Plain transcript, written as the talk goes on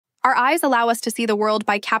Our eyes allow us to see the world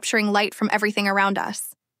by capturing light from everything around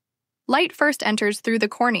us. Light first enters through the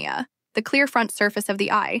cornea, the clear front surface of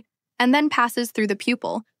the eye, and then passes through the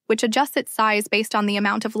pupil, which adjusts its size based on the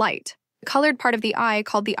amount of light. The colored part of the eye,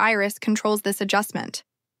 called the iris, controls this adjustment.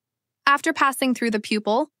 After passing through the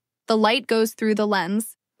pupil, the light goes through the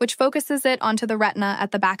lens, which focuses it onto the retina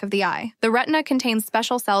at the back of the eye. The retina contains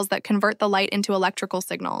special cells that convert the light into electrical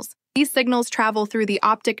signals. These signals travel through the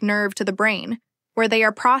optic nerve to the brain, where they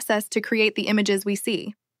are processed to create the images we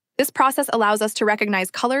see. This process allows us to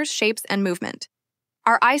recognize colors, shapes, and movement.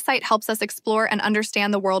 Our eyesight helps us explore and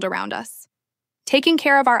understand the world around us. Taking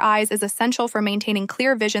care of our eyes is essential for maintaining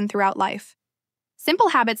clear vision throughout life. Simple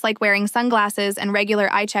habits like wearing sunglasses and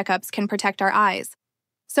regular eye checkups can protect our eyes.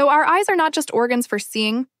 So our eyes are not just organs for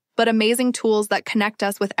seeing, but amazing tools that connect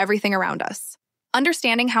us with everything around us.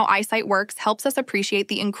 Understanding how eyesight works helps us appreciate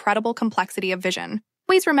the incredible complexity of vision.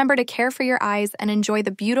 Always remember to care for your eyes and enjoy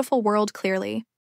the beautiful world clearly.